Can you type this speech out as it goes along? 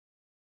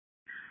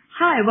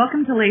Hi,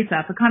 welcome to Lace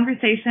Up, a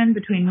conversation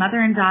between mother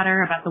and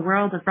daughter about the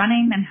world of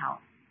running and health.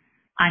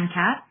 I'm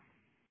Kat.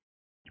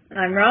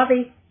 I'm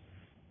Robbie.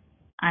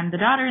 I'm the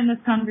daughter in this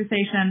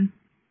conversation.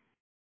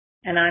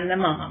 And I'm the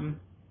mom.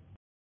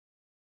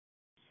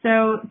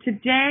 So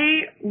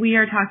today we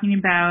are talking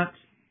about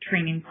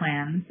training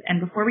plans. And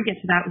before we get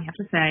to that, we have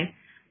to say,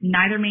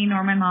 neither me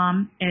nor my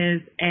mom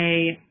is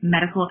a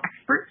medical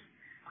expert.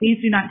 Please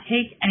do not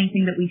take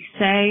anything that we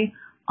say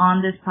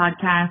on this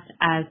podcast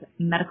as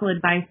medical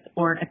advice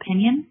or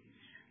opinion.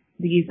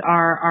 These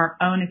are our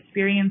own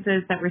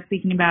experiences that we're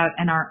speaking about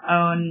and our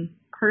own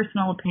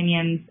personal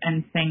opinions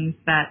and things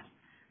that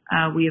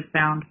we have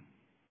found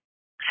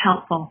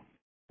helpful.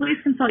 Please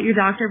consult your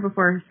doctor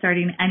before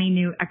starting any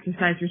new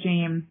exercise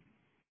regime.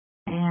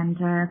 And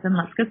then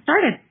let's get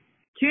started.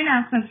 2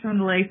 announcements from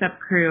the Lace Up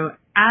crew.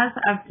 As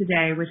of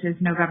today, which is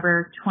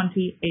November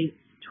 28th,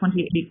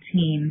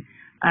 2018,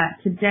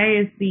 today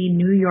is the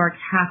New York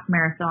Half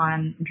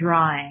Marathon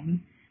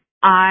drawing.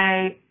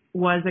 I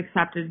was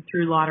accepted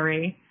through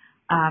lottery.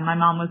 My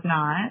mom was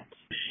not.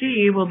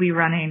 She will be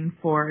running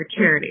for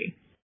charity.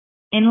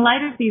 In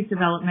light of these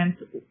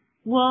developments,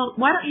 well,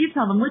 why don't you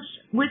tell them which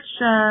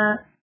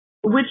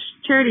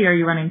charity are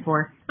you running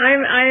for?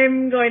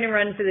 I'm going to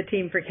run for the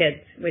Team for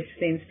Kids, which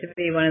seems to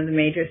be one of the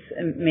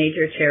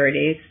major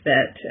charities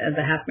that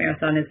the half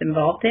marathon is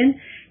involved in,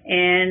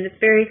 and it's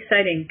very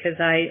exciting because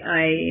I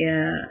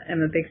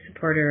am a big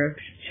supporter of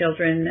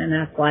children and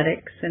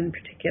athletics, and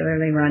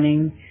particularly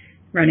running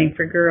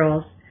for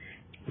girls.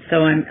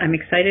 So I'm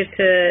excited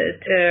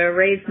to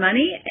raise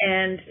money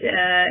and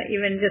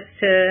even just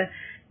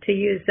to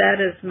use that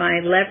as my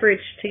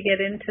leverage to get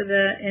into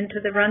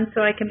the run,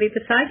 so I can be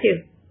beside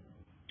you.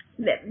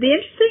 The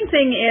interesting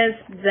thing is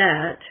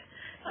that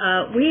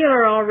we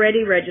are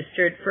already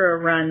registered for a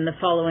run the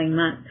following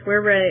month.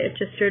 We're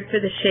registered for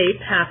the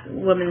SHAPE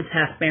Women's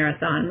Half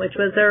Marathon, which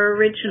was our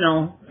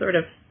original sort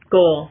of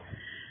goal.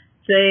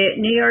 The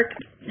New York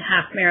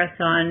Half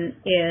Marathon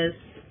is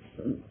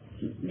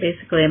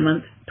basically a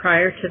month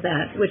prior to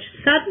that, which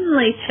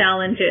suddenly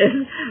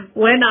challenges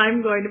when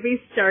I'm going to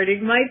be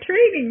starting my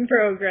training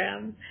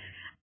program.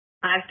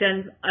 I've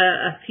done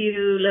a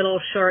few little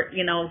short,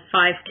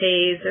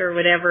 5Ks or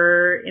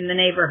whatever in the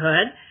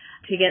neighborhood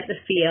to get the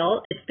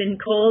feel. It's been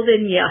cold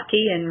and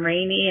yucky and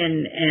rainy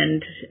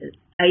and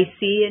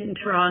icy in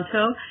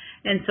Toronto,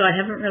 and so I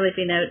haven't really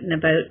been out and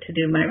about to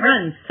do my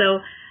runs.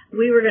 So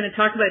we were going to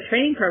talk about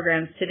training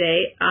programs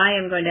today. I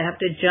am going to have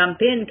to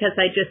jump in because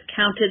I just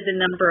counted the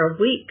number of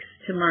weeks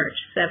to March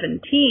 17,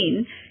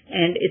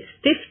 and it's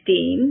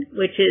 15,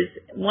 which is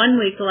 1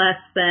 week less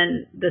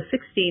than the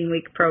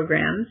 16-week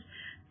programs.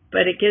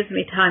 But it gives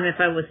me time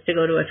if I was to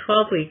go to a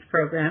 12-week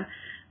program.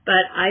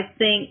 But I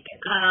think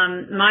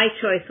my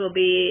choice will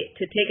be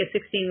to take a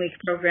 16-week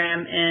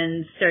program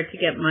and start to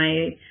get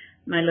my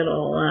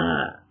little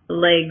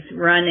legs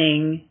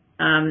running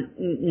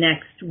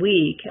next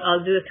week.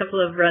 I'll do a couple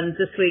of runs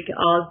this week.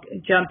 I'll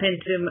jump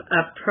into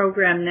a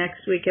program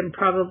next week and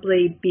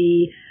probably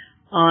be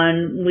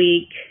on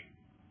week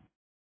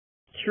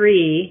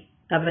 3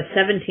 of a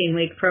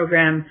 17-week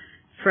program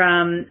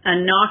from a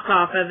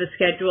knockoff of a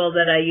schedule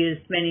that I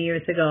used many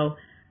years ago,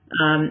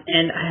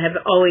 and I have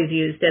always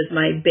used as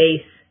my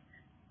base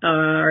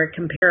or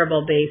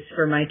comparable base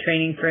for my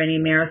training for any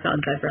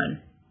marathons I've run.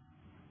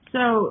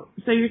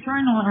 So you're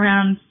throwing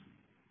around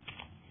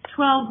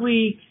 12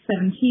 week,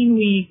 17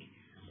 week,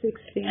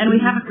 16, and we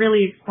haven't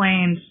really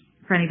explained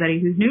for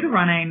anybody who's new to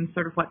running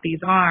sort of what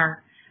these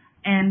are.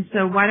 And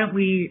so why don't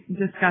we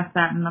discuss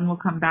that, and then we'll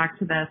come back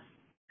to this.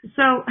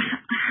 So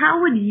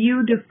how would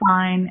you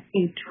define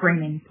a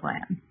training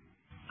plan?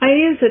 I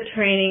use a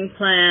training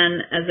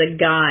plan as a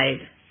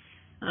guide.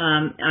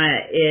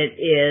 It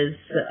is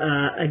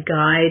a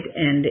guide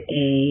and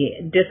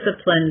a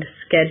disciplined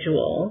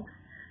schedule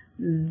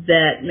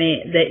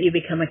that you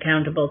become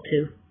accountable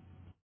to.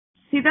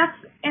 See,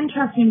 that's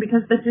interesting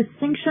because the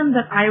distinction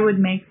that I would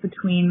make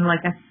between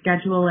like a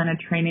schedule and a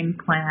training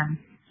plan.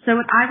 So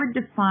what I would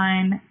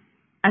define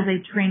as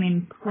a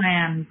training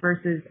plan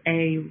versus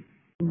a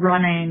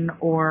running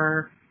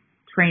or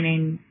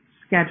training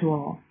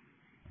schedule.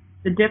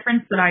 The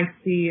difference that I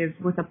see is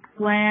with a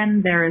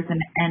plan, there is an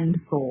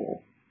end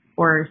goal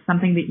or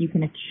something that you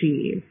can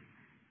achieve,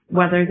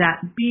 whether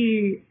that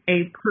be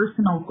a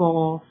personal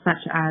goal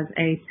such as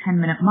a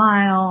 10-minute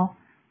mile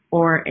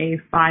or a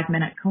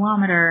 5-minute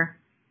kilometer,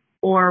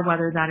 or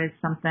whether that is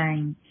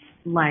something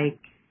like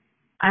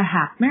a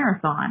half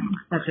marathon,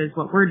 such as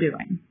what we're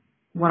doing,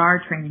 what our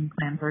training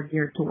plans are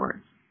geared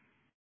towards.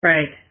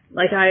 Right.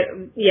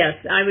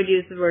 I would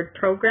use the word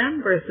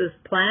program versus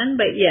plan,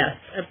 but yes,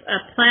 a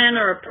plan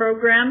or a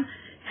program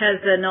has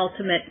an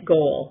ultimate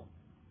goal,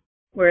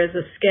 whereas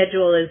a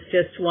schedule is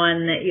just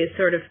one that you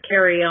sort of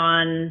carry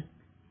on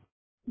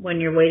when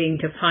you're waiting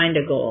to find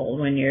a goal,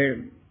 when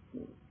you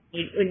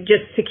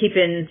just to keep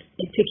in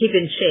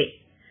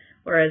shape,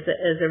 or as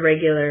a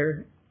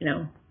regular,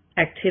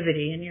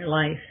 activity in your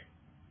life.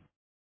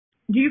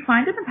 Do you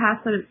find in the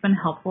past that it's been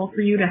helpful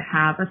for you to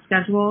have a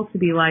schedule to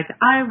be like,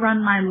 I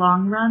run my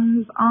long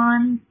runs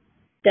on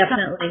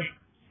Definitely.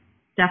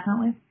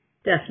 Definitely.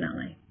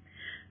 Definitely.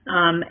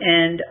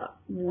 And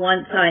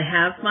once I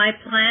have my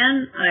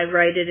plan, I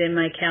write it in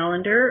my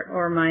calendar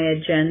or my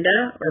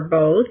agenda or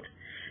both,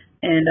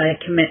 and I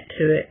commit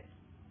to it.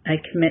 I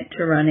commit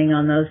to running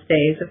on those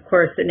days. Of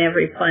course, in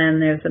every plan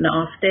there's an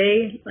off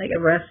day, like a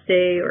rest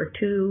day or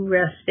 2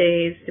 rest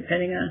days,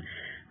 depending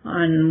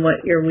on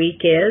what your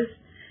week is.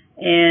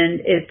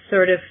 And it's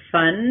sort of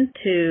fun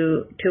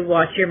to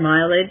watch your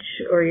mileage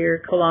or your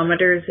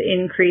kilometers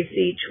increase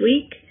each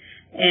week.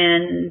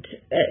 And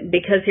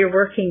because you're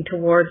working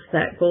towards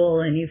that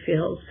goal and you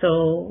feel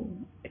so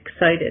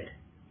excited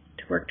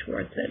to work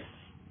towards it.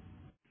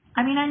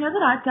 I mean, I know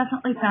that I've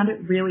definitely found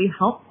it really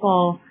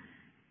helpful,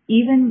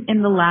 even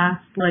in the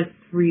last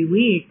 3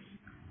 weeks,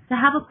 to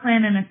have a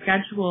plan and a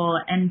schedule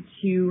and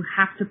to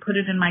have to put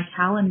it in my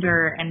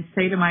calendar and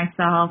say to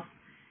myself,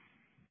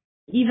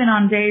 even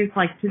on days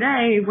like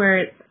today where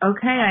it's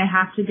okay, I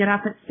have to get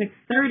up at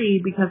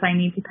 6:30 because I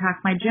need to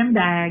pack my gym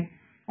bag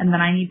and then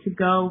I need to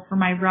go for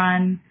my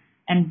run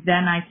and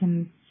then I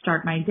can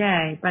start my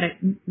day. But it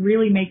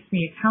really makes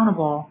me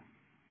accountable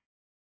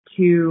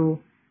to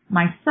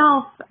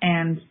myself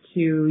and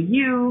to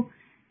you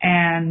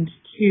and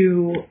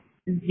to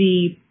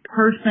the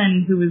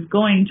person who is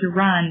going to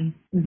run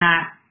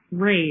that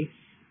race,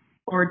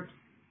 or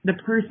the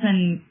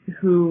person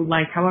who,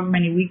 however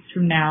many weeks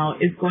from now,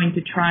 is going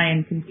to try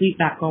and complete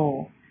that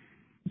goal.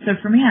 So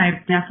for me,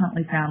 I've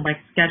definitely found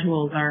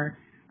schedules are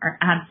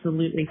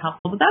absolutely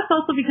helpful. But that's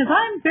also because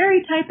I'm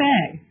very type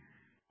A.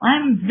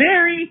 I'm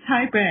very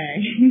type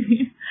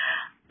A.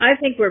 I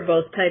think we're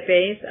both type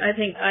A's. I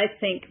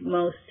think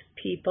most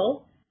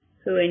people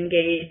who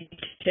engage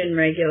in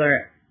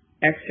regular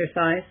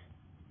exercise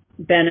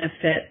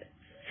benefit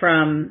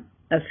from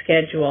a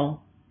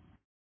schedule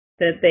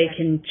that they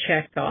can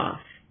check off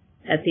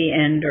at the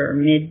end or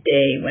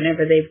midday,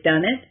 whenever they've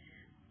done it,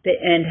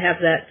 and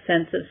have that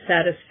sense of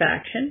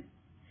satisfaction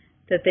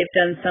that they've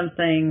done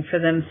something for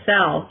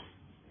themselves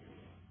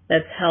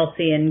that's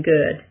healthy and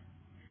good,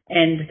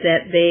 and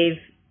that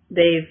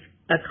they've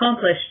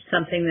accomplished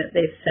something that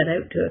they've set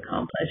out to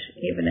accomplish,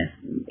 even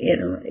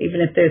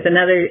if there's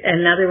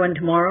another one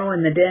tomorrow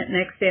and the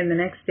next day and the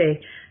next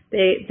day,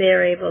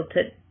 they're able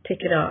to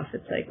tick it off.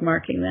 It's like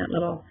marking that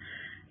little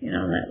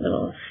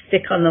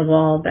stick on the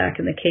wall back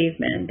in the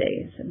caveman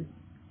days, and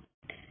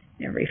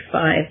every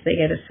 5 they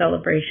get a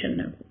celebration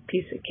of a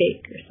piece of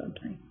cake or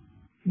something.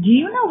 Do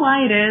you know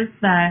why it is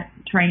that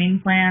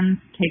training plans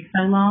take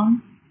so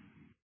long?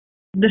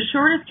 The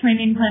shortest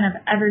training plan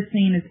I've ever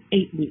seen is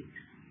 8 weeks.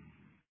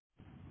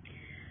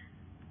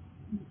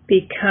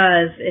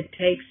 Because it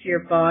takes your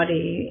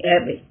body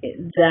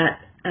that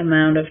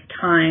amount of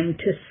time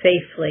to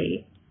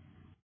safely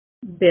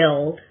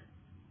build,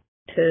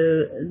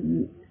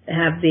 to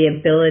have the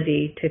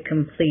ability to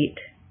complete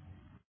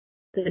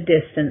the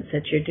distance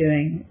that you're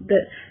doing.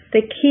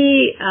 The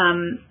key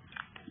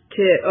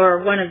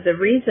or one of the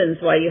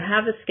reasons why you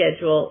have a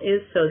schedule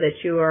is so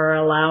that you are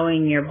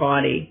allowing your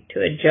body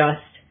to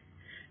adjust,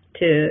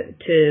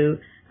 to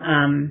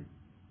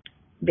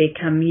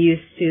become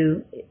used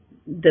to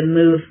the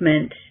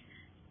movement,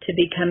 to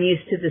become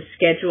used to the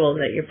schedule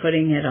that you're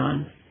putting it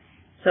on.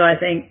 So I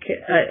think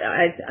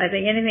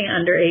anything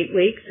under 8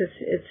 weeks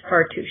is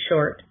far too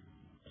short.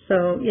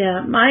 So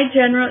yeah,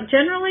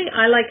 generally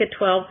I like a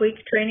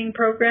 12-week training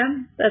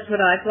program. That's what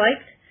I've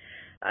liked.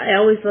 I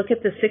always look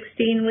at the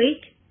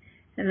 16-week,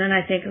 and then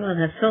I think, oh,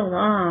 that's so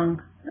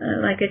long.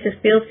 It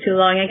just feels too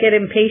long. I get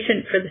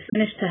impatient for the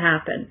finish to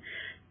happen.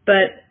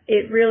 But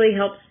it really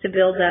helps to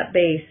build that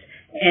base.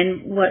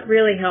 And what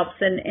really helps,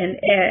 and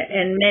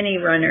many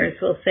runners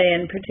will say,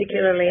 and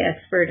particularly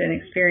expert and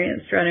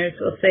experienced runners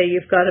will say,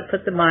 you've got to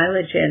put the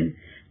mileage in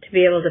to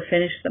be able to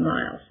finish the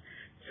miles.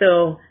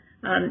 So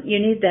you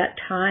need that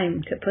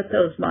time to put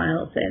those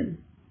miles in.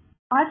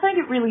 I find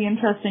it really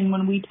interesting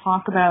when we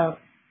talk about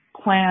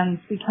plans,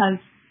 because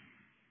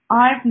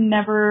I've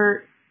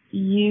never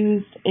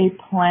used a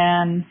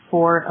plan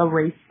for a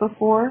race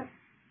before,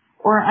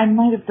 or I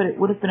might have, but it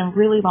would have been a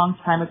really long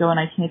time ago and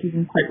I can't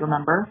even quite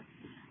remember.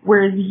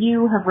 Whereas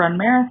you have run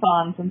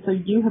marathons, and so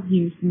you have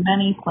used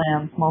many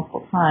plans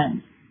multiple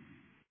times.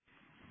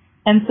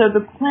 And so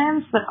the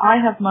plans that I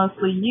have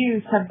mostly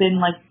used have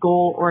been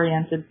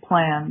goal-oriented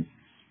plans,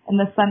 in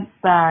the sense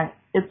that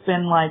it's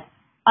been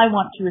I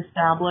want to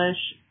establish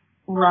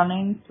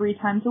running 3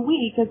 times a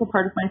week as a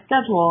part of my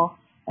schedule,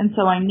 and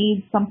so I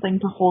need something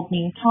to hold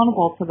me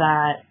accountable to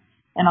that,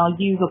 and I'll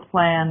use a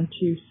plan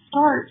to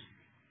start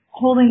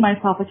holding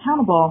myself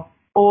accountable.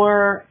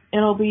 Or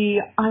it'll be,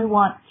 I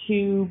want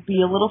to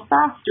be a little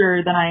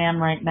faster than I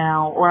am right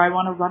now, or I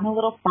want to run a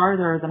little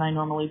farther than I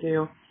normally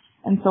do.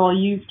 And so I'll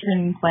use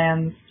training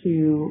plans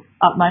to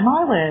up my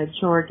mileage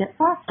or get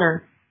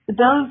faster. But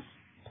those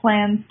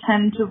plans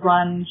tend to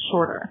run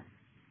shorter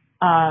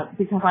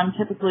because I'm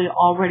typically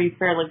already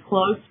fairly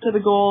close to the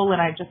goal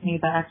and I just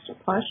need that extra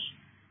push.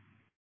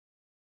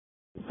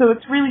 So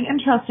it's really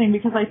interesting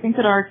because I think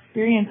that our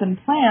experience and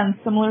plans,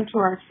 similar to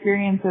our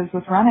experiences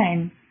with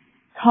running,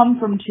 come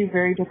from 2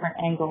 very different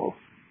angles.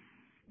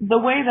 the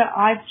way that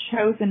I've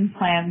chosen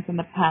plans in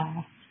the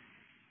past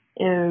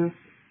is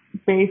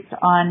based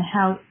on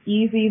how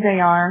easy they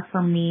are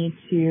for me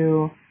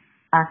to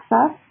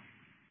access.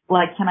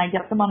 Like, can I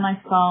get them on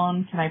my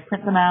phone? Can I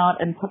print them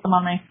out and put them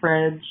on my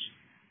fridge?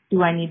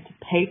 Do I need to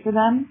pay for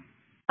them?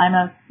 I'm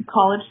a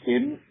college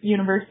student,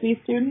 university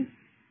student,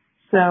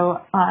 so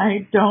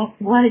I don't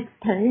like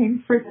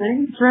paying for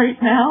things right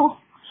now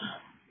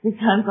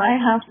because I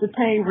have to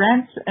pay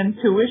rent and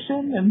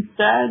tuition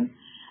instead.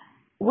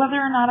 Whether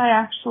or not I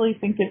actually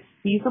think it's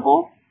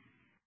feasible,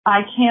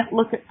 I can't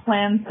look at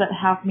plans that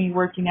have me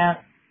working out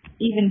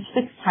even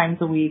 6 times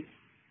a week,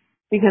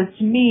 because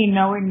to me,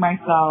 knowing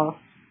myself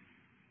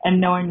and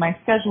knowing my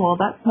schedule,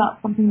 that's not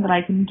something that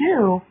I can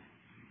do.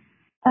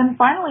 And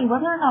finally,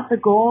 whether or not the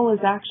goal is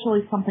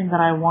actually something that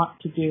I want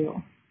to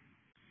do.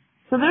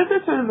 So those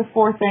are sort of the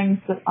 4 things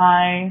that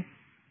I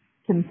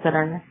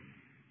consider.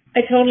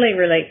 I totally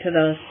relate to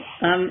those.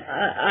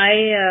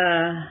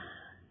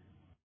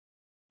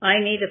 I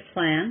need a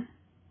plan,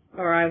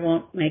 or I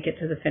won't make it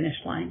to the finish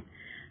line.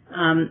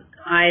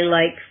 I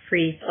like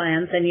free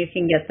plans, and you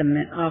can get them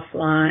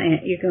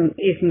offline. You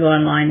can go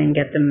online and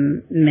get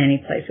them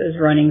many places,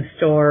 running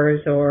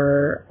stores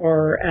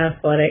or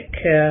athletic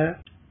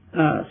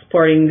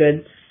sporting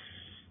goods,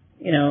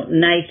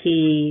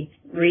 Nike,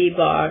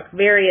 Reebok,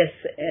 various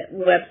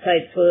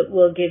websites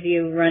will give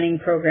you running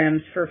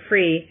programs for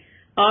free.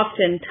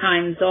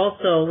 Oftentimes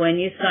also when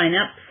you sign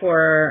up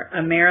for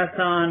a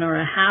marathon or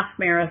a half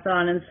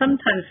marathon, and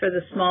sometimes for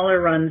the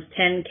smaller runs,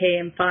 10K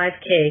and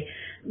 5K,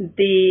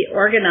 the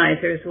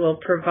organizers will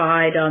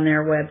provide on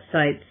their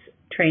websites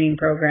training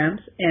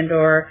programs and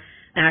or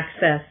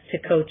access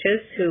to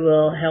coaches who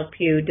will help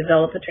you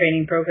develop a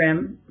training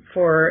program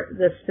for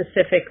the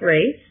specific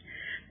race.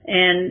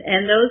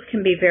 And those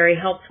can be very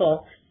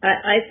helpful.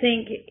 I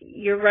think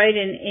you're right,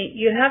 and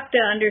you have to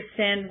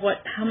understand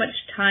how much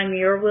time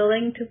you're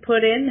willing to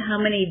put in, how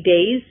many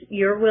days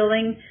you're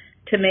willing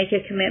to make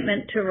a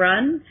commitment to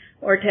run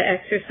or to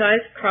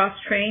exercise,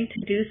 cross-train,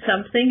 to do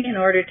something in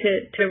order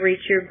to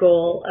reach your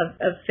goal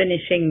of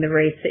finishing the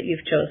race that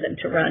you've chosen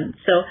to run.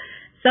 So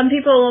some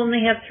people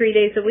only have 3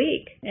 days a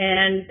week,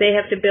 and they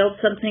have to build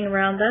something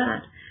around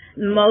that.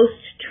 Most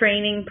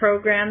training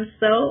programs,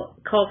 though,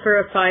 call for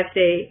a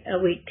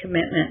 5-day-a-week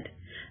commitment.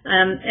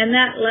 And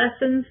that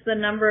lessens the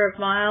number of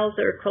miles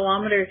or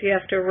kilometers you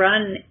have to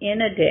run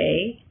in a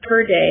day,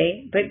 per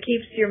day, but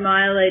keeps your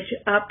mileage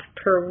up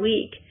per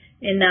week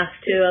enough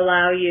to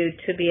allow you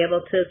to be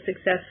able to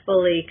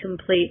successfully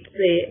complete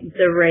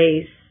the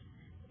race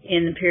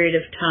in the period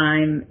of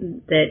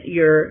time that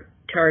you're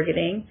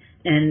targeting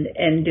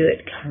and do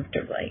it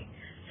comfortably.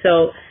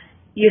 So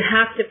you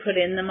have to put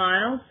in the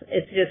miles.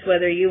 It's just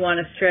whether you want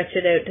to stretch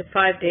it out to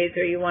 5 days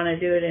or you want to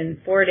do it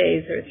in 4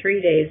 days or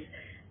 3 days.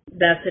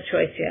 That's a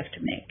choice you have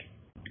to make.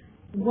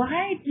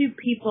 Why do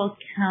people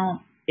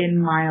count in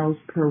miles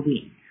per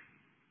week?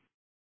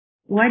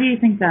 Why do you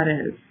think that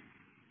is?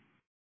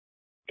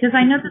 Because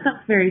I know that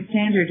that's very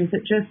standard. Is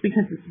it just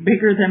because it's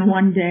bigger than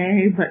 1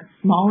 day but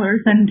smaller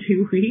than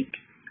 2 weeks?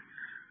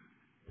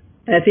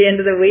 At the end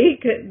of the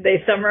week,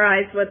 they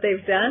summarize what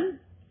they've done.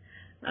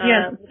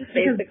 Yes,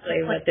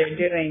 basically what they're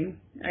doing,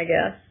 I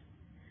guess.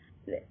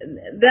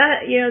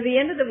 That, the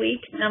end of the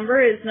week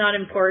number is not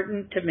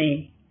important to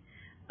me.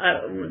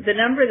 The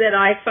number that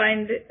I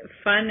find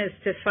fun is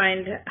to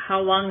find how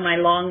long my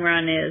long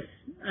run is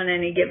on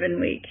any given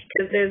week.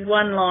 Because there's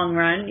one long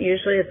run,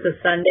 usually it's a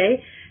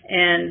Sunday,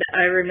 and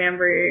I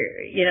remember,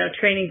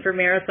 training for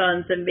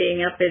marathons and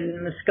being up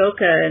in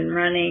Muskoka and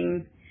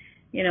running,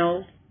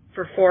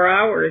 for 4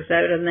 hours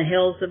out in the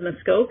hills of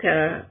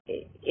Muskoka.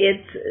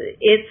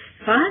 It's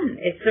fun.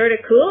 It's sort of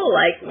cool.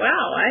 Like,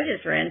 wow, I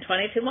just ran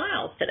 22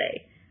 miles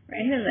today,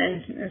 right? And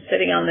then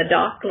sitting on the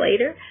dock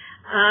later.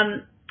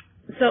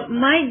 So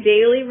my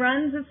daily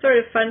runs, it's sort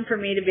of fun for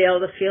me to be able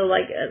to feel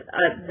like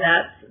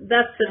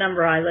that's the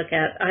number I look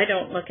at. I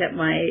don't look at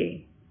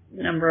my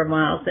number of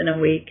miles in a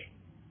week.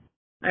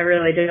 I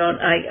really don't.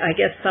 I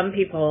guess some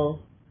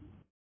people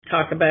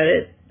talk about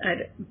it.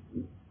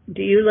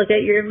 Do you look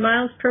at your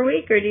miles per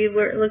week, or do you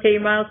look at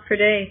your miles per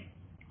day?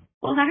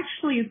 Well,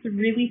 actually, it's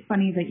really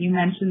funny that you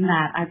mentioned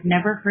that. I've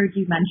never heard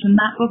you mention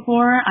that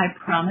before. I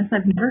promise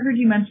I've never heard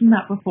you mention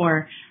that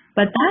before.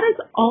 But that is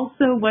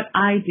also what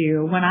I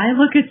do when I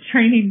look at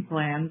training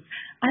plans.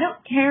 I don't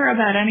care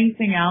about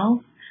anything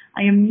else.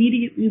 I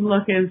immediately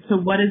look as to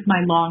what is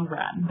my long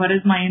run, what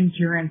is my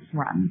endurance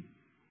run.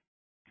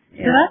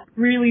 Yeah. So that's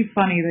really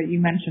funny that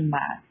you mentioned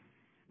that.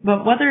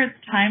 But whether it's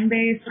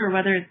time-based or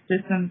whether it's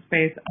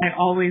distance-based, I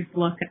always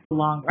look at the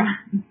long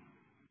run.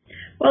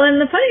 Well, and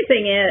the funny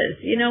thing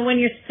is, when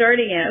you're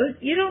starting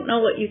out, you don't know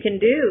what you can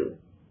do.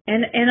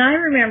 And I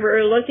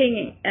remember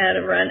looking at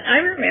a run.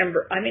 I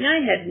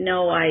had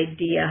no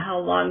idea how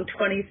long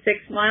 26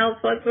 miles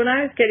was when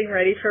I was getting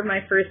ready for my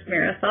first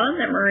marathon,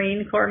 the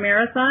Marine Corps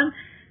Marathon.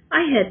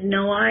 I had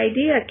no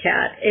idea,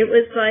 Kat. It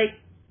was like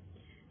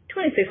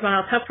 26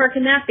 miles. How far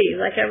can that be?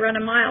 Like I run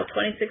a mile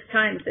 26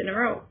 times in a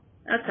row.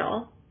 That's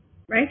all.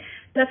 Right?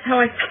 That's how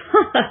I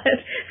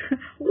thought.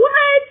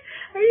 What?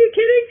 Are you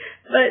kidding?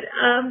 But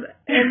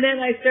and then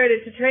I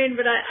started to train,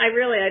 but I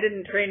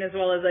didn't train as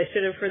well as I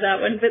should have for that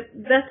one, but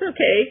that's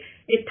okay.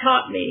 It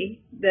taught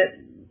me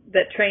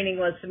that training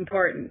was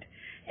important.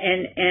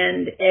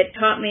 And it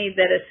taught me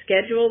that a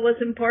schedule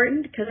was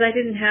important because I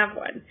didn't have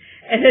one.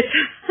 And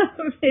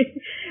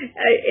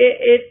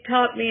it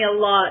taught me a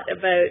lot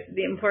about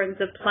the importance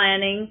of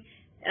planning,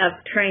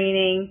 of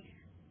training,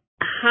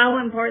 how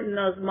important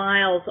those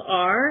miles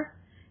are.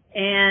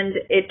 And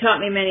it taught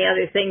me many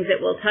other things that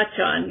we'll touch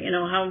on,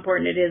 how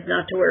important it is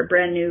not to wear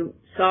brand new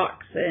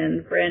socks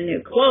and brand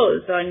new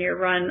clothes on your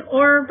run,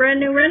 or brand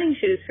new running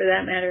shoes for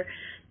that matter.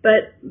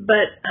 But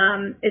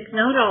it's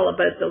not all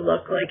about the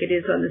look like it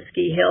is on the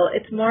ski hill.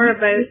 It's more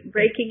about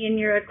breaking in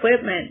your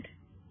equipment.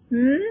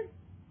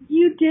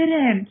 You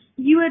didn't.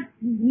 You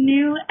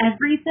knew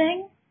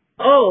everything?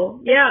 Oh,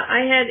 yeah,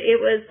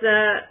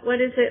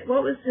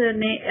 what was the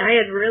name? I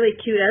had a really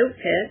cute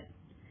outfit.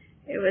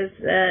 It was,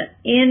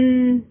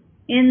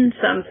 in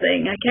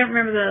something. I can't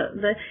remember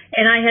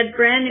and I had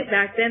brand new,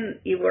 back then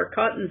you wore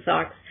cotton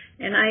socks,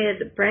 and I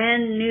had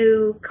brand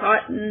new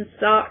cotton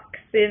socks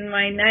in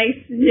my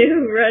nice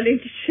new running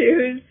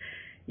shoes.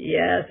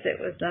 Yes, it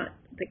was not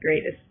the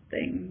greatest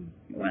thing.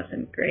 It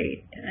wasn't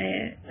great.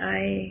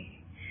 I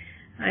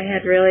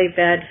had really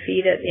bad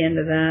feet at the end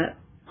of that.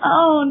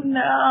 Oh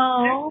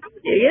no.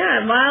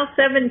 Yeah, mile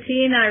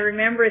 17, I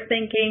remember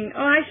thinking,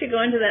 I should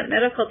go into that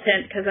medical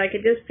tent because I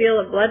could just feel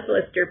a blood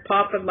blister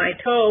pop of my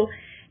toe.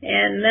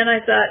 And then I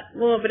thought,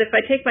 but if I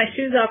take my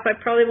shoes off, I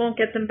probably won't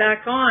get them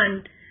back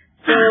on.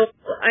 So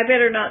I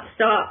better not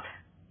stop.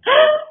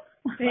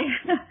 It's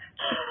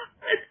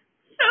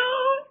so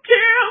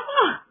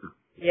terrible.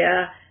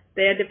 Yeah,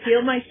 they had to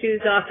peel my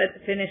shoes off at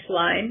the finish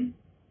line.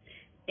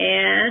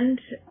 And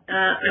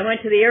I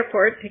went to the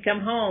airport to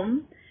come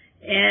home.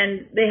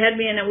 And they had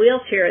me in a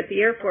wheelchair at the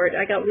airport.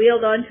 I got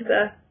wheeled onto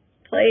the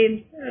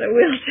plane in a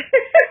wheelchair.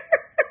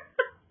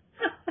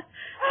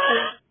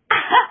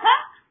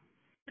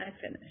 I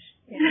finished.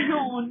 Yeah.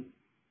 No,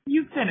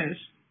 you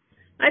finished.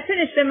 I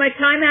finished, and my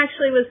time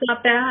actually was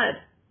not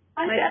bad.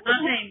 My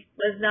time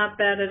was not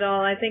bad at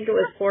all. I think it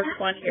was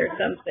 4:20 or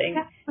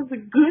something. That was a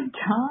good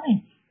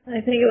time.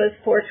 I think it was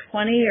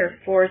 4:20 or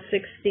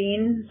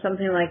 4:16,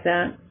 something like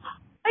that.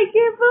 I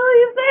can't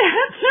believe they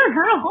had to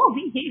roll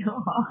you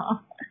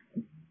off.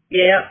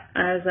 Yeah,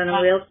 I was in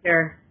a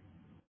wheelchair.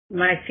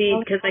 My feet,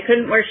 because I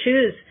couldn't wear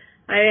shoes.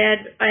 I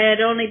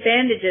had only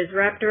bandages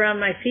wrapped around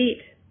my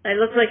feet. I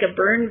looked like a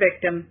burn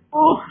victim.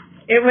 Oh,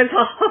 it was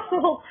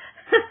awful.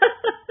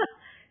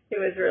 It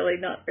was really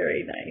not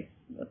very nice.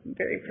 It wasn't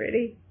very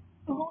pretty.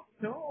 Oh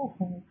no.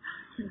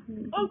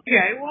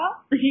 Okay,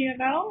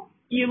 well,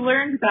 you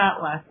learned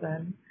that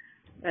lesson.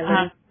 I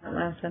learned that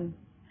lesson.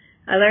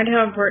 I learned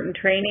how important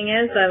training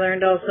is. I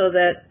learned also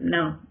that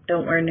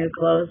don't wear new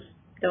clothes.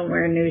 Don't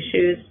wear new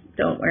shoes.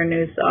 Don't wear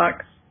new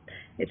socks.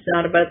 It's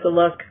not about the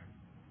look.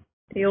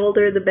 The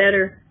older, the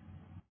better.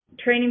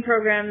 Training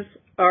programs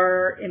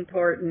are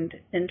important,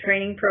 and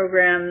training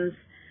programs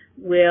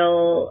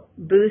will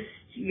boost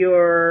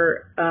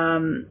your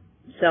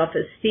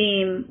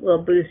self-esteem,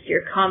 will boost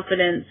your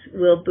confidence,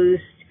 will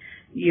boost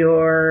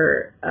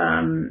your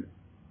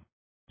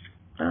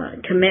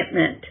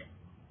commitment,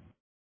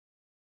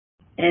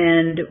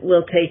 and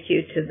will take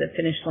you to the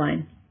finish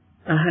line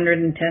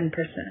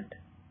 110%.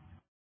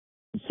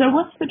 So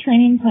what's the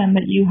training plan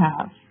that you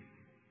have?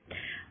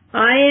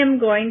 I am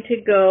going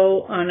to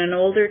go on an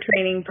older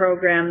training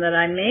program that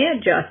I may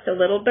adjust a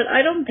little, but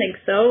I don't think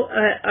so.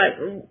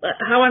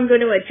 How I'm going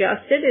to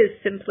adjust it is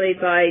simply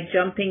by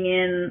jumping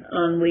in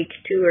on week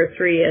 2 or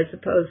 3 as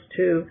opposed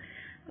to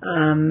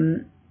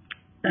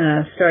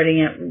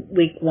starting at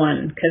week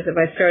 1. Because if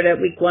I start at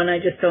week 1, I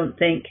just don't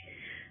think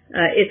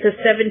it's a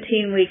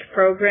 17-week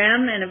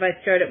program, and if I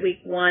start at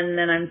week 1,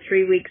 then I'm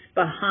 3 weeks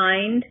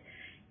behind.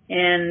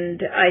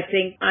 And I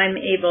think I'm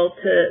able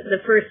to,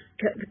 the first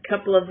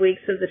couple of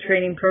weeks of the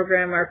training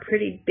program are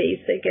pretty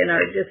basic and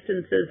are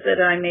distances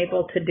that I'm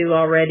able to do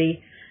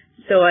already.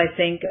 So I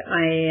think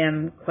I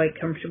am quite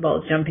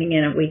comfortable jumping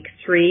in at week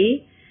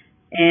 3.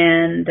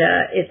 And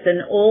it's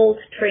an old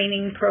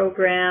training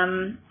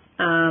program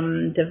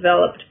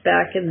developed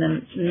back in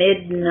the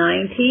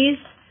mid-90s.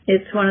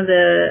 It's one of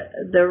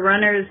the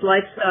Runner's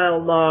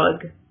Lifestyle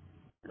Log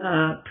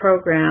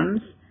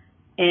programs.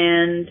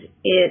 And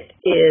it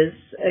is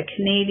a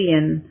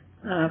Canadian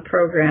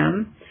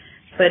program,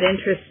 but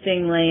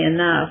interestingly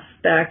enough,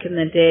 back in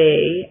the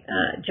day,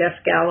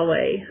 Jeff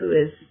Galloway, who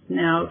is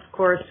now, of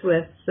course,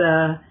 with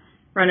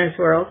Runner's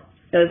World,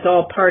 is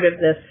all part of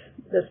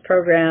this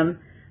program,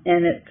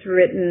 and it's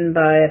written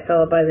by a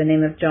fellow by the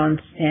name of John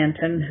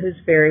Stanton, who's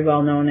very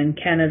well known in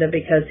Canada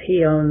because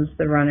he owns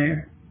the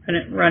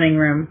Running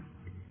Room,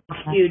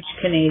 a huge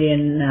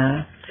Canadian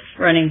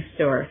running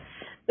store.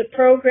 The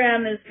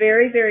program is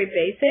very, very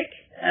basic,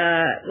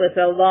 with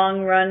a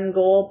long run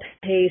goal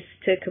pace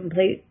to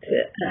complete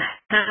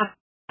half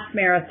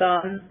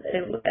marathons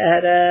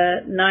at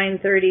a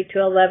 9:30 to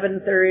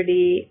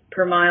 11:30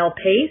 per mile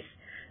pace.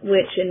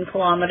 which in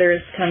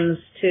kilometers comes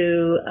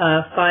to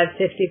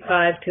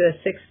 5:55 to a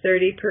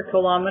 6:30 per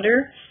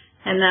kilometer,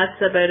 and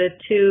that's about a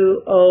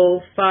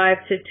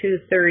 2:05 to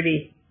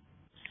 2:30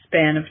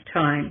 span of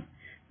time,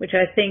 which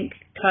I think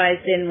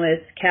ties in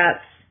with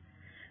Kat's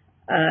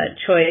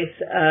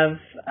choice of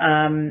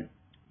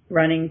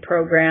running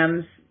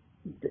programs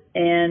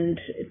and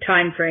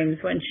time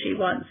frames when she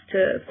wants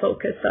to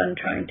focus on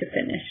trying to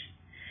finish.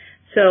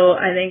 So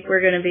I think we're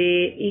going to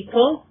be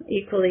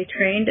equally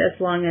trained as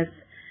long as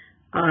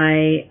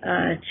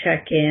I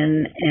check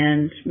in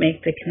and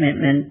make the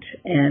commitment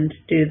and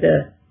do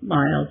the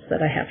miles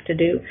that I have to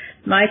do.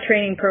 My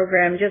training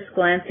program, just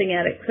glancing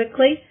at it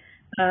quickly,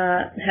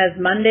 has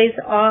Mondays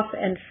off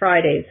and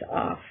Fridays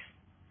off.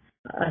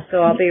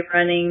 So I'll be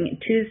running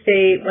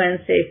Tuesday,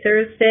 Wednesday,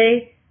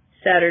 Thursday,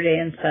 Saturday,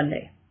 and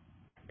Sunday.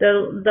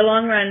 The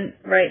long run,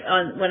 right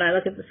on when I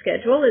look at the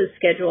schedule, is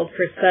scheduled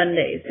for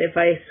Sundays. If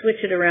I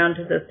switch it around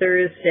to the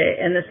Thursday,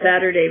 and the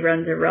Saturday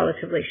runs are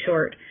relatively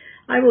short,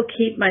 I will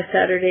keep my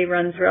Saturday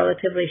runs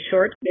relatively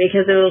short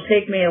because it will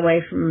take me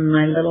away from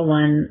my little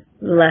one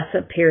less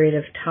a period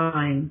of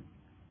time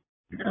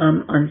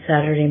on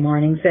Saturday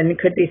mornings. And it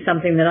could be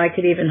something that I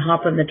could even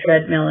hop on the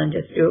treadmill and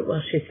just do it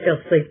while she's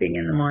still sleeping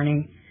in the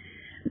morning.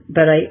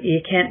 But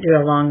you can't do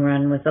a long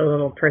run with a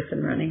little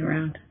person running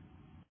around.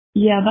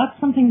 Yeah, that's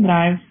something that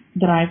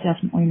I've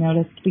definitely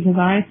noticed because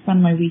I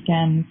spend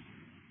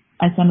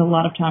a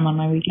lot of time on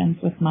my weekends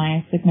with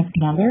my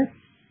significant other,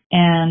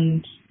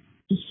 and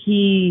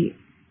he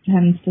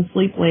tends to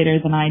sleep later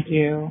than I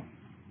do.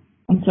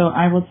 And so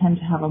I will tend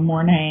to have a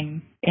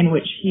morning in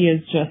which he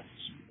is just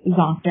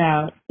zonked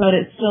out. But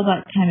it's still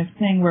that kind of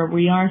thing where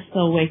we are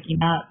still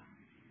waking up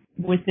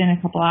within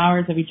a couple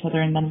hours of each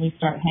other and then we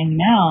start hanging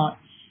out.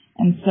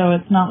 And so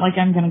it's not like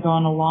I'm going to go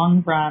on a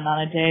long run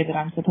on a day that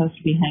I'm supposed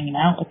to be hanging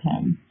out with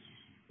him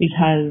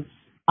because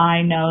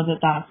I know that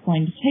that's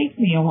going to take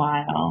me a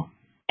while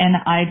and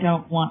I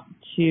don't want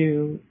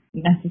to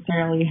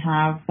necessarily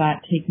have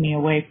that take me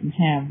away from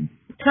him.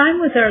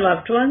 Time with our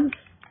loved ones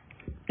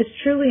is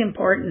truly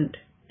important,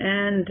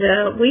 and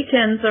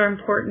weekends are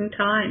important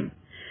time.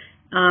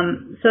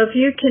 So if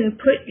you can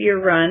put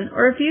your run,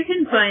 or if you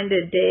can find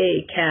a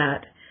day,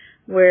 Kat,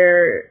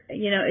 where,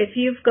 if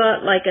you've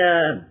got like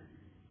a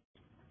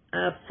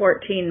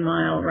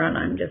 14-mile run,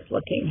 I'm just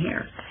looking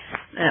here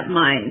at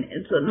mine.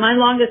 My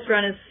longest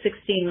run is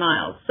 16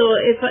 miles. So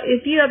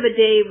if you have a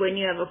day when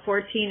you have a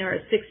 14 or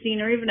a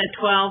 16 or even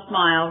a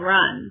 12-mile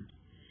run,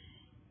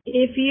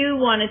 if you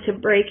wanted to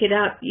break it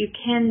up, you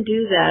can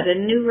do that.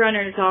 And new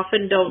runners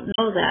often don't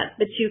know that,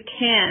 but you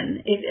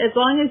can. As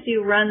long as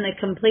you run the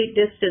complete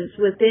distance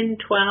within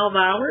 12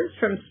 hours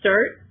from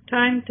start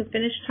time to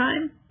finish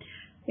time,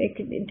 you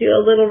can do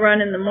a little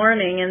run in the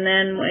morning, and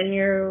then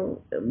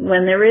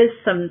when there is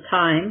some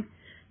time,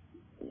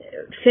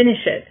 finish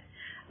it.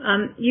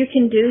 You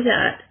can do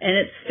that, and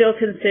it's still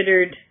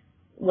considered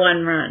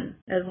one run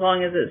as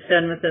long as it's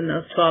done within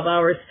those 12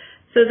 hours.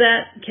 So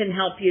that can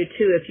help you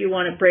too if you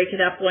want to break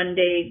it up one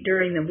day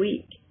during the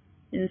week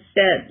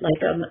instead,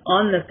 like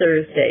on the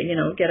Thursday,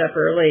 get up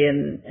early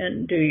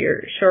and do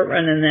your short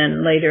run, and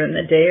then later in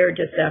the day or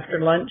just after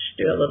lunch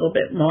do a little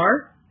bit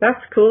more.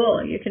 That's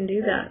cool. You can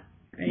do that.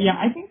 Right? Yeah,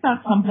 I think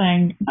that's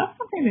something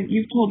that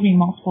you've told me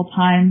multiple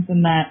times,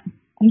 and that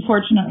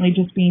unfortunately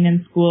just being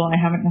in school I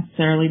haven't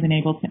necessarily been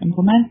able to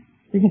implement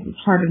because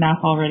it's hard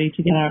enough already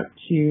to get out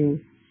to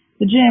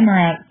the gym or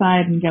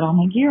outside and get all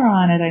my gear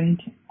on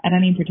at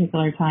any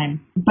particular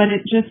time. But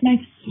it just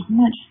makes so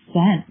much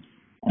sense.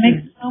 It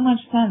makes so much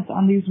sense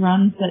on these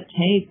runs that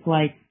take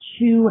like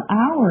 2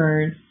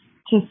 hours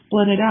to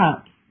split it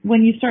up.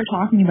 When you start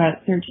talking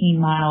about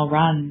 13-mile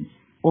runs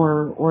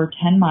or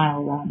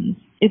 10-mile runs,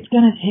 it's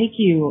going to take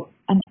you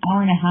an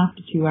hour and a half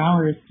to 2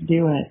 hours to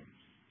do it.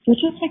 So it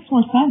just makes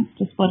more sense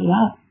to split it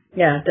up.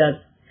 Yeah, it does.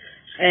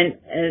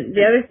 And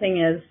the other thing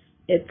is,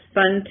 it's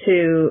fun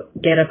to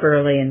get up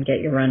early and get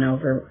your run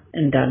over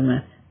and done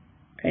with.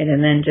 Right,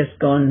 and then just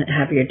go and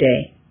have your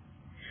day.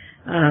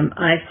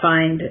 I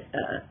find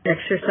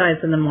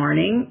exercise in the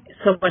morning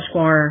so much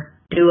more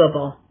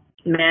doable,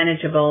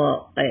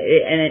 manageable,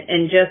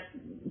 and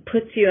just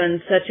puts you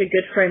in such a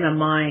good frame of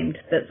mind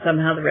that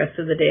somehow the rest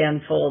of the day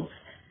unfolds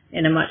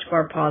in a much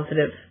more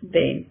positive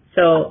vein.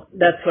 So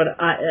that's what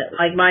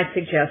my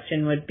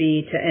suggestion would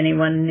be to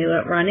anyone new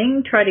at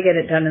running, try to get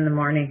it done in the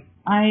morning.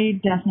 I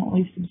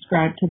definitely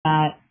subscribe to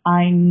that.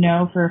 I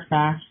know for a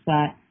fact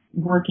that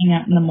working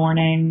out in the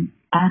morning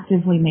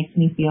actively makes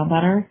me feel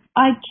better.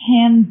 I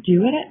can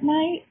do it at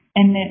night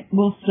and it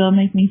will still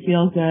make me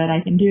feel good.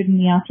 I can do it in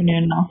the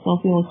afternoon and I'll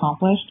still feel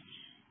accomplished.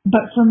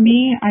 But for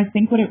me, I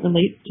think what it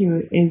relates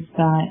to is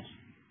that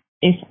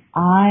if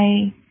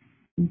I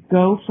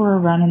go for a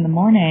run in the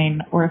morning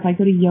or if I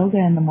go to yoga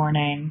in the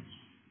morning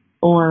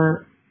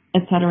or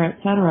et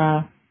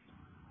cetera,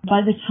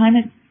 by the time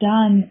it's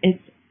done,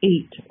 it's 8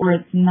 or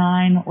it's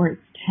 9 or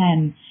it's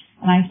 10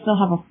 and I still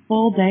have a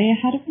full day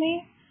ahead of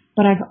me,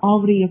 but I've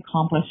already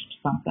accomplished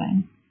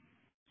something.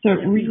 So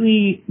it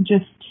really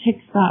just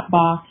ticks that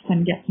box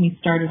and gets me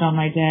started on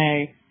my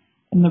day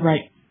in the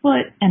right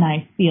foot and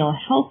I feel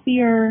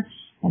healthier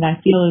and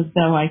I feel as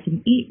though I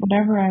can eat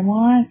whatever I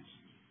want.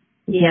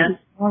 Yes.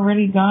 I've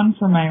already gone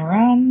for my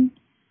run.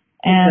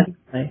 And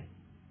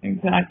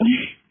exactly.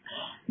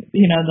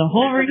 You know, the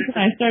whole reason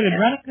I started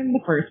running in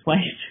the first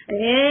place.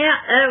 Yeah,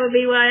 that would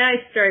be why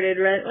I started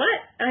running. What?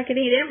 I can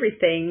eat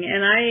everything,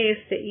 and I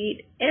used to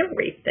eat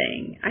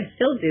everything. I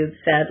still do,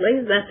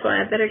 sadly. That's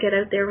why I better get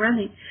out there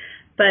running.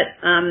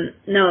 But,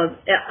 no,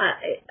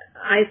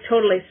 I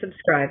totally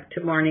subscribe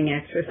to morning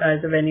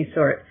exercise of any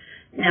sort.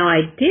 Now,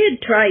 I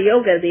did try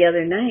yoga the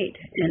other night,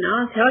 and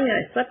I'll tell you,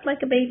 I slept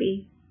like a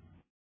baby.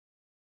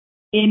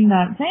 In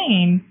that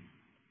vein,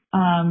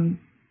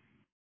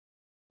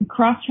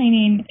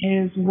 cross-training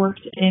is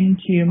worked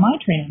into my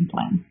training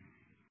plan.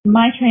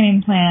 My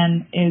training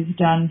plan is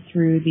done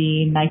through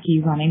the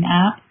Nike running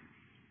app.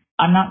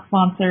 I'm not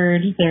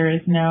sponsored. There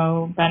is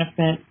no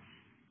benefit.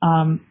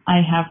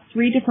 I have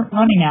 3 different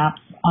running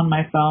apps on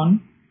my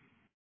phone,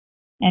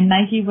 and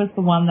Nike was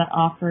the one that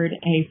offered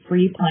a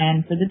free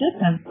plan for the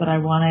distance that I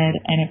wanted,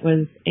 and it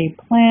was a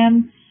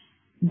plan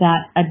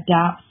that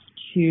adapts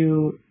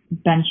to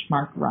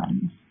benchmark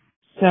runs.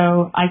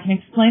 So I can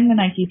explain the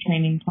Nike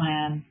training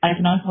plan. I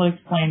can also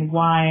explain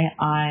why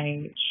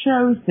I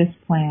chose this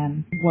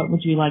plan. What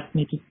would you like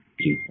me to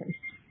do first?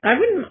 I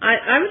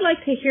would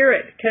like to hear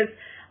it, because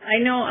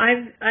I know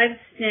I've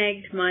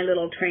snagged my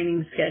little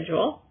training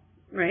schedule,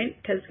 right?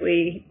 Because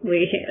we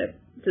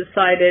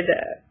decided,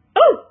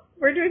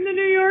 we're doing the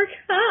New York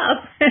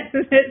Half,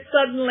 and it's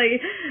suddenly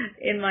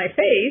in my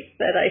face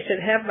that I should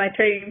have my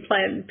training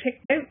plan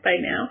picked out by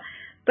now.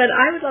 But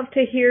I would love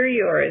to hear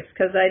yours,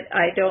 because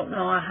I don't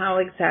know how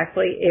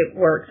exactly it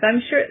works.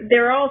 I'm sure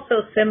they're all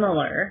so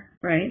similar,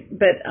 right?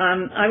 But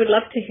I would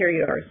love to hear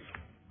yours.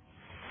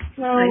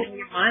 So, I know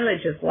your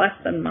mileage is less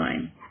than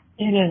mine.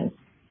 It is,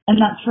 and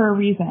that's for a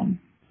reason.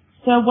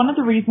 So one of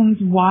the reasons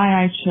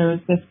why I chose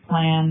this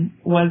plan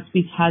was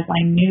because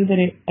I knew that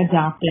it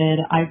adapted.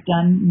 I've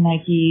done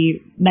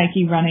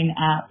Nike running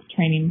app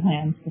training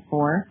plans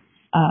before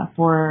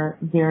for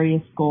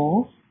various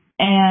goals.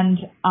 And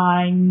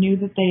I knew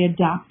that they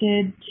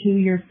adapted to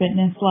your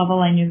fitness level.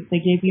 I knew that they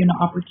gave you an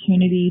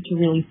opportunity to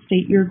really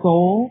state your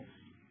goal,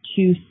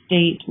 to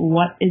state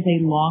what is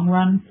a long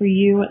run for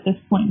you at this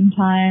point in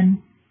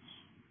time,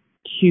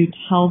 to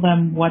tell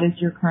them what is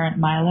your current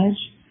mileage.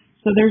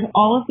 So there's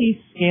all of these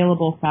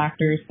scalable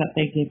factors that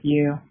they give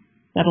you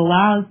that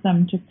allows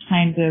them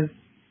to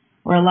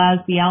allows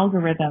the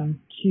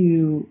algorithm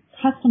to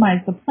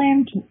customize the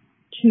plan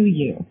to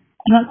you.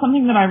 And that's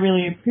something that I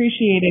really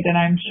appreciated, and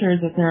I'm sure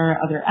that there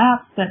are other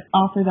apps that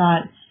offer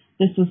that.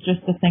 This was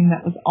just a thing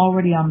that was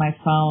already on my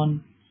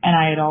phone, and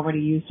I had already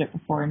used it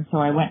before, and so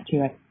I went to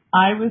it.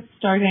 I was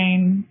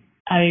starting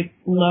at a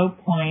low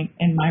point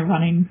in my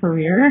running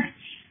career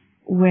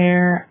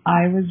where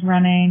I was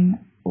running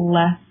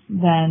less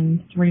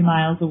than 3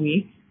 miles a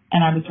week,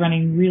 and I was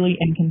running really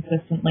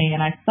inconsistently,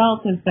 and I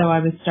felt as though I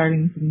was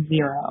starting from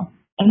zero.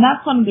 And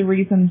that's one of the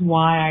reasons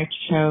why I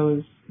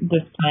chose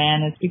this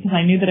plan, is because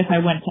I knew that if I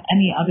went to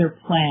any other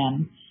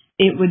plan,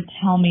 it would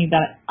tell me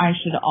that I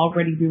should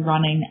already be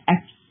running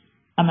X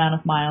amount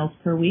of miles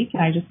per week,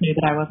 and I just knew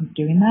that I wasn't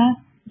doing that.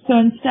 So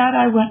instead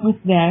I went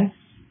with this.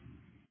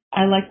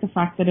 I like the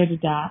fact that it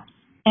adapts.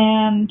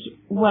 And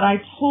what I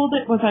told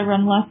it was I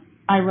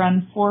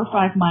run 4 or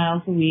 5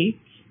 miles a week.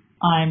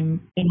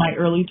 I'm in my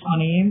early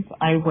 20s.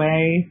 I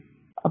weigh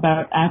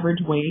about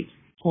average weight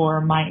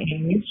for my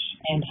age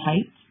and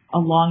height. A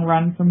long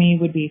run for me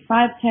would be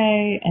 5K,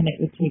 and it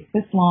would take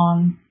this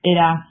long. It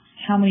asks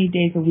how many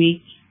days a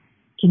week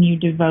can you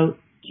devote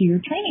to your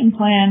training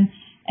plan,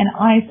 and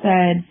I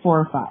said 4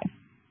 or 5.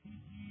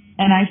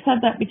 And I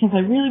said that because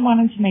I really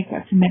wanted to make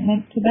a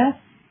commitment to this.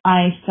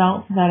 I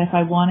felt that if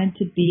I wanted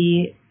to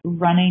be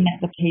running at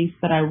the pace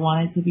that I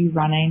wanted to be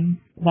running,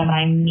 then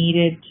I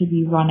needed to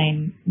be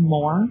running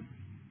more.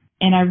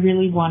 And I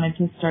really wanted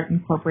to start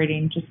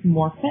incorporating just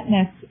more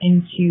fitness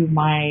into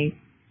my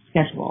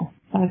schedule.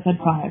 So I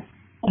said 5.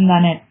 And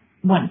then it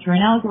went through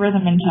an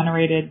algorithm and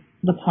generated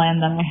the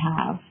plan that I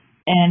have.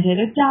 And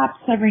it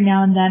adapts every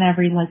now and then.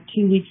 Every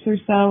 2 weeks or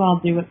so, I'll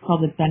do what's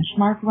called a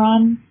benchmark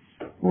run,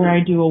 where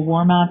I do a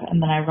warm-up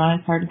and then I run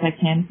as hard as I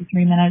can for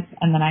 3 minutes,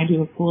 and then I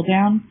do a cool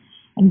down.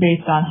 And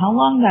based on how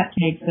long that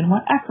takes and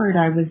what effort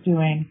I was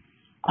doing,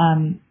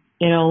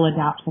 it'll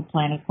adapt the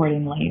plan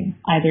accordingly,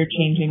 either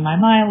changing my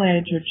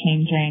mileage or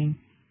changing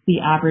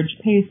the average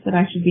pace that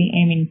I should be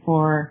aiming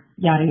for,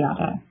 yada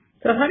yada.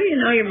 So how do you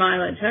know your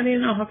mileage? How do you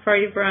know how far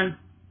you've run?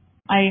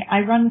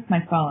 I run with my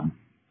phone.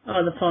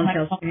 Oh, the phone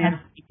tells you. My phone has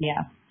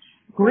GPS.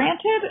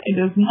 Granted, it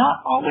is not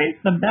always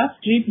the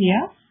best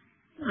GPS.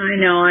 I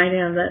know, I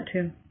have that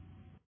too.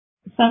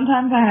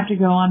 Sometimes I have to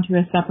go onto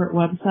a separate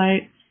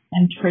website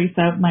and trace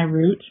out my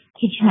route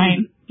to try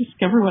and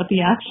discover what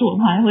the actual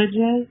mileage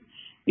is.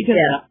 Because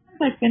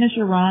sometimes I finish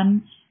a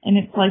run and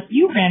it's like,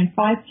 you ran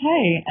 5K,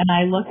 and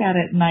I look at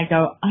it and I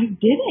go, I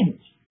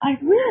didn't. I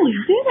really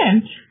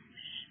didn't.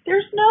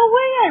 There's no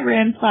way I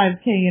ran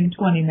 5K in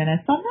 20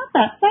 minutes. I'm not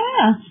that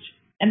fast.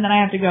 And then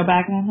I have to go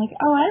back and I'm like,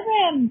 oh,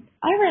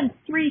 I ran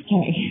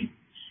 3K.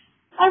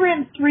 I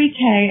ran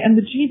 3K and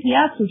the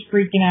GPS was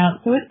freaking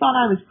out, so it thought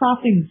I was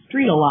crossing the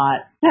street a lot.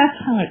 That's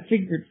how it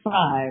figured 5.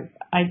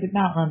 I did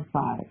not run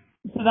 5.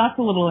 So that's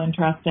a little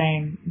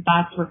interesting.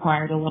 That's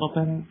required a little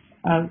bit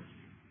of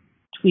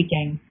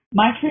tweaking.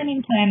 My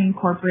training plan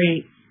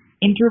incorporates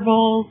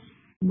intervals,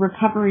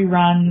 recovery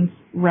runs,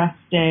 rest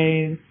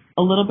days,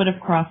 a little bit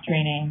of cross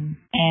training,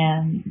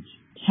 and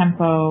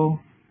tempo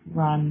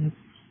runs,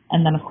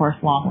 and then of course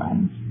long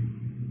runs.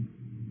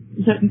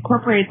 So it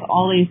incorporates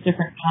all these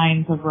different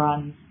kinds of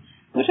runs,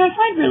 which I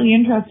find really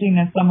interesting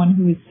as someone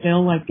who is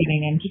still like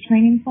getting into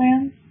training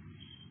plans.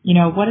 You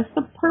know, what is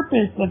the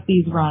purpose of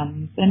these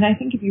runs? And I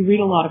think if you read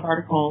a lot of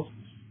articles,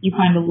 you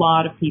find a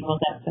lot of people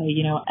that say,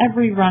 you know,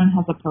 every run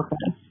has a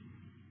purpose,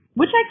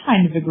 which I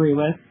kind of agree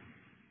with.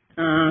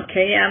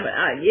 Okay, yeah,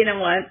 but, you know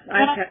what?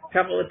 I've had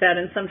trouble with that,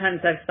 and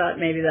sometimes I've thought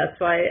maybe that's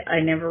why I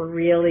never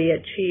really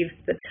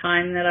achieved the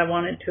time that I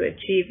wanted to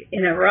achieve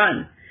in a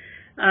run,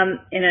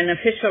 in an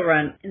official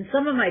run. In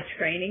some of my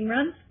training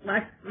runs,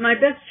 my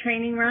best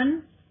training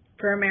run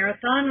for a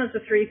marathon was a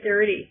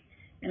 3:30,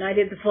 and I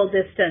did the full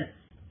distance.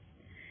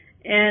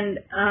 And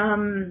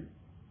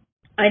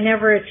I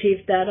never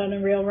achieved that on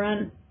a real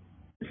run.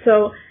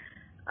 So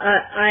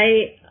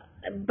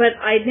but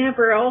I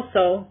never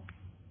also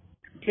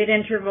did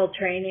interval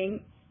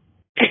training.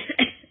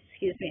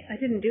 Excuse me. I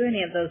didn't do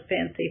any of those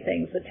fancy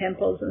things, the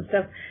tempos and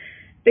stuff,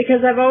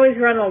 because I've always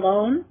run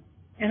alone,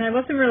 and I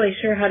wasn't really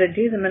sure how to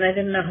do them, and I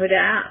didn't know who to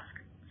ask.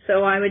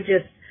 So I'm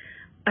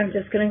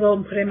just going to go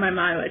and put in my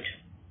mileage.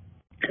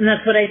 And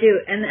that's what I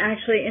do. And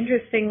actually,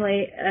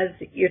 interestingly, as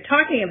you're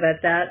talking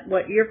about that,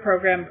 what your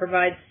program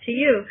provides to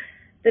you,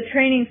 the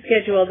training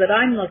schedule that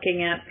I'm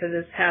looking at for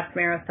this half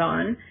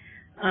marathon,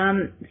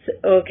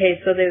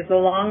 so there's a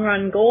long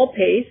run goal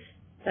pace.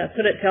 That's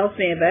what it tells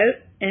me about,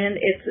 and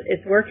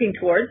it's working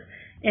towards.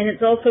 And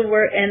it's also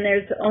and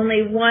there's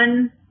only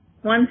one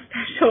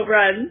special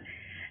run,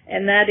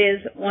 and that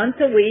is once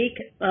a week,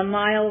 a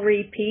mile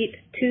repeat,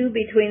 2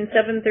 between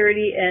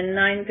 7:30 and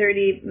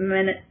 9:30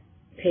 minute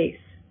pace.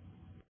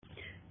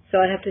 So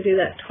I have to do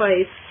that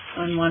twice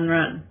on one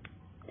run.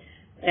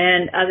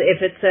 And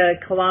if it's a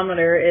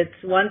kilometer,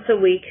 it's once a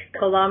week,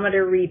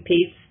 kilometer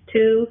repeats,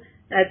 2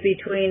 at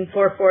between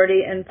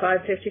 4:40 and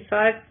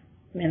 5:55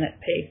 minute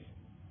pace.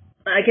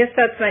 I guess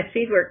that's my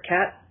speed work,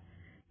 Kat,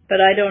 but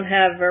I don't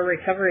have a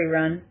recovery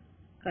run.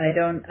 I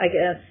don't.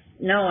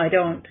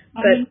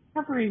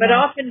 But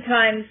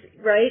oftentimes,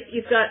 right,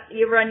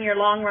 you run your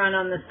long run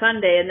on the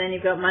Sunday, and then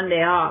you've got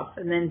Monday off,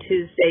 and then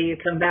Tuesday you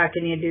come back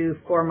and you do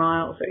 4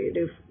 miles, or you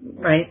do,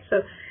 right?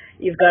 So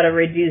you've got a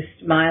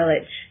reduced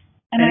mileage.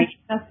 And I think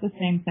that's the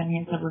same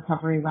thing as a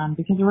recovery run,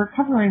 because a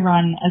recovery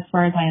run, as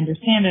far as I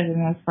understand it,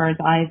 and as far as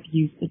I've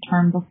used the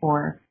term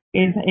before,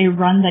 is a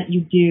run that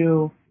you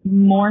do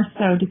more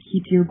so to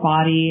keep your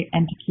body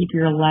and to keep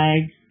your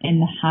legs in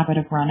the habit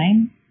of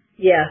running.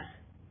 Yes.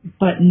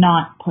 But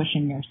not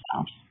pushing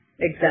yourself.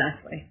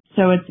 Exactly.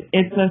 So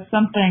it's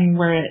something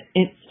where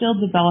it's still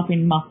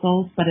developing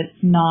muscles, but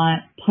it's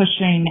not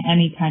pushing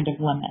any kind of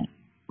limit.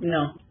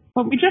 No.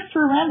 But we just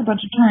threw around a bunch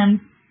of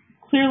terms.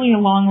 Clearly a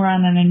long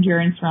run and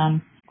endurance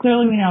run.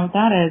 Clearly we know what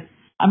that is.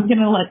 I'm going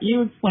to let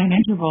you explain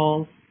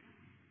intervals.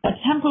 A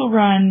tempo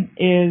run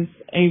is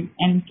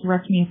and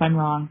correct me if I'm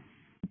wrong,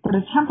 but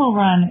a tempo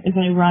run is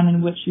a run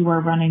in which you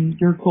are running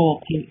your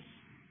goal pace.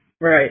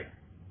 Right.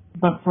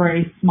 But for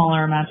a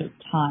smaller amount of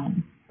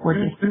time or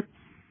distance.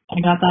 I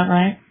got that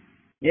right?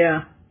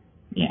 Yeah.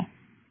 Yeah.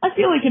 I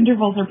feel like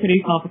intervals are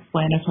pretty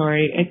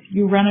self-explanatory. If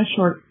you run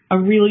a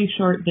really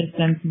short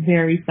distance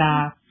very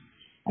fast,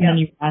 and then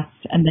you rest,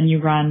 and then you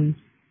run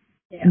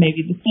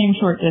maybe the same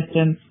short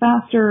distance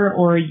faster,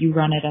 or you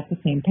run it at the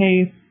same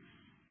pace.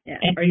 Yeah.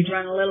 Or you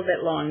run a little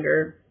bit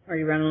longer,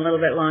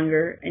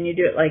 and you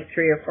do it like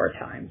 3 or 4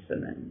 times,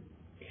 and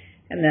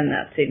then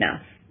that's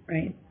enough,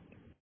 right?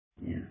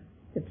 Yeah.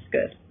 It's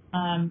good.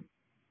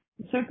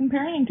 So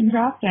comparing and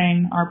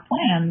contrasting our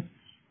plans,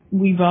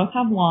 we both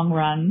have long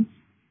runs,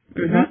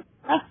 we both have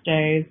rest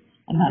days,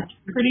 and that's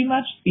pretty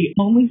much the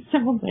only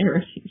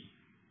similarities.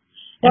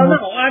 Well,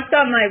 no, I've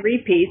got my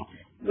repeats,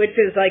 which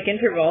is like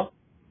interval.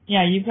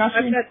 Yeah, you've got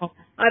your interval.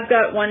 I've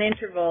got one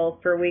interval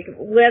per week.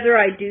 Whether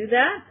I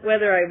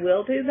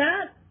will do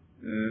that,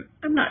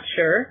 I'm not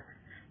sure.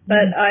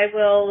 But I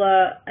will,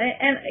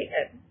 and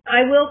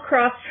I will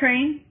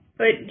cross-train.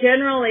 But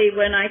generally,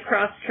 when I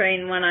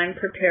cross-train, when I'm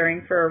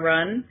preparing for a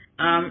run,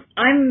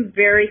 I'm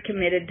very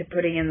committed to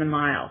putting in the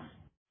miles.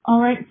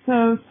 All right,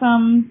 so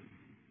some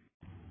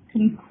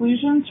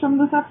conclusions from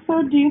this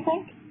episode, do you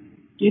think?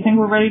 Do you think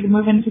we're ready to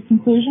move into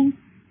conclusions?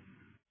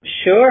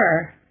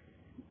 Sure.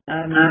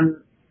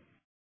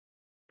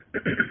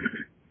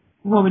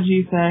 What would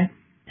you say?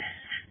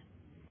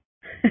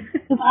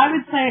 I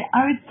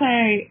would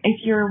say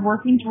if you're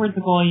working towards a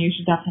goal, you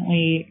should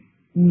definitely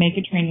make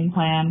a training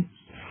plan.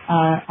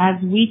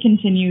 As we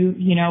continue,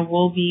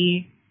 we'll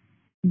be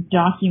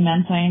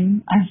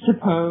documenting, I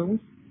suppose,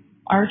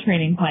 our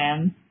training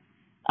plans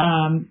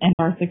and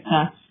our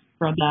success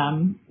for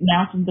them.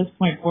 Now, from this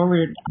point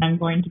forward, I'm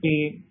going to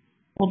be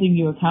holding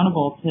you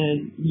accountable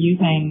to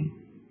using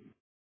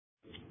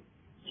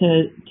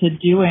to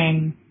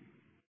doing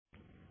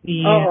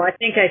the... Oh, I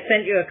think I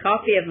sent you a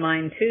copy of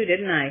mine too,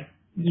 didn't I?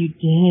 You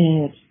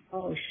did.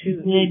 Oh,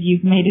 shoot. You did.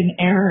 You've made an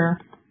error.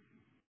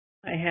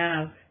 I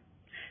have.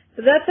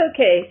 So that's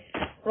okay.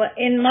 Well,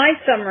 in my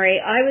summary,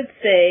 I would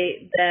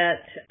say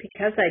that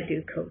because I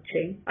do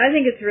coaching, I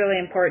think it's really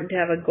important to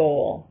have a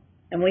goal.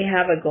 And we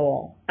have a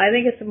goal. I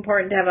think it's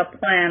important to have a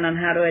plan on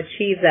how to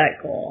achieve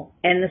that goal.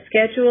 And the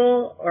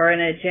schedule or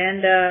an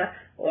agenda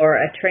or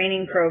a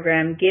training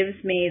program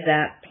gives me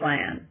that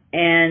plan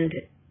and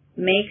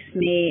makes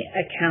me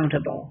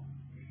accountable.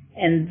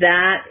 And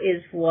that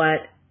is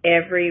what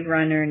every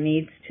runner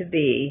needs to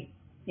be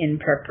in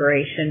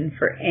preparation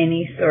for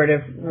any sort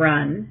of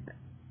run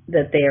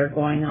that they are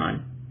going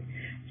on.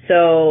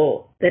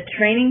 So the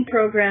training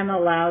program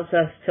allows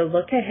us to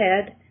look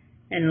ahead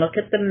and look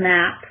at the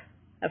map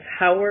of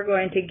how we're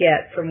going to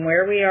get from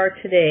where we are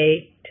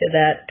today to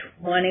that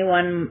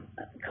 21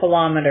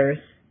 kilometers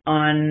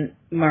on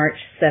March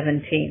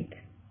 17th.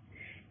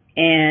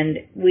 And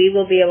we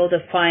will be able to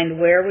find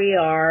where we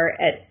are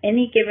at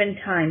any given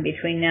time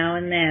between now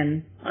and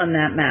then on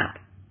that map.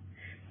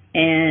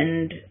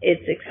 And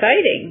it's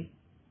exciting.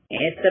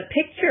 It's a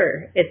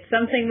picture. It's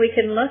something we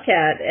can look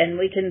at and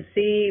we can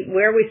see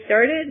where we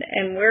started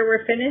and where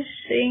we're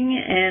finishing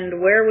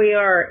and where we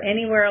are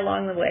anywhere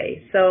along the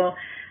way. So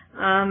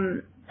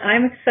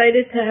I'm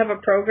excited to have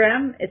a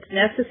program. It's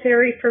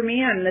necessary for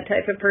me. I'm the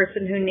type of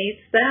person who needs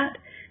that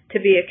to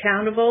be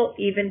accountable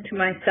even to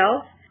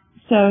myself.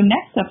 So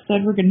next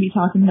episode, we're going to be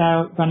talking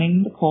about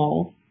running the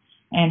cold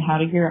and how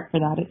to gear up for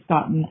that. It's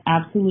gotten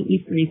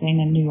absolutely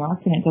freezing in New York,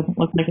 and it doesn't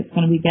look like it's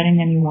going to be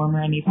getting any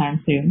warmer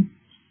anytime soon.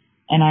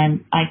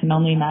 And I can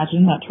only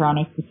imagine that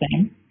Toronto's the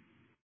same.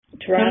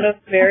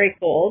 Toronto's very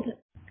cold.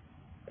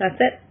 That's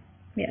it?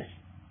 Yes.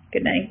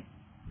 Good night.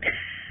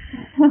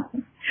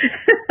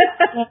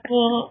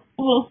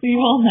 We'll see you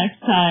all next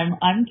time.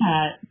 I'm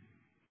Kat.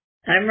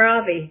 I'm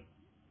Robbie,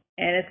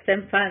 and it's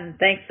been fun.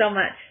 Thanks so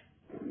much.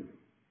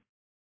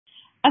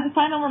 As a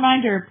final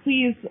reminder,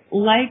 please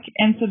like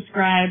and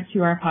subscribe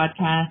to our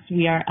podcast.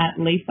 We are at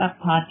Lace Up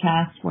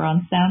Podcast. We're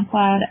on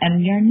SoundCloud,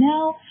 and we are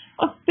now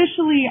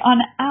officially on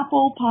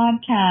Apple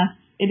Podcasts.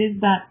 It is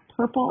that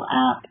purple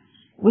app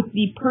with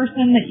the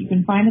person that you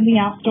can find in the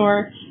App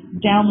Store.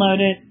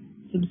 Download it,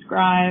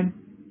 subscribe,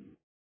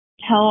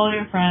 tell all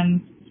your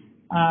friends.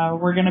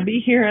 We're going to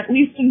be here at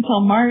least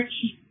until March,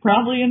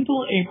 probably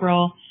until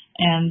April,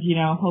 and,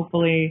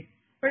 hopefully...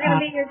 We're going to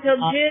be here till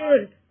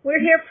June.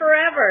 We're here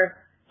forever.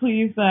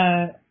 Please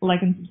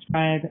like and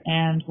subscribe,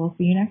 and we'll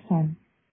see you next time.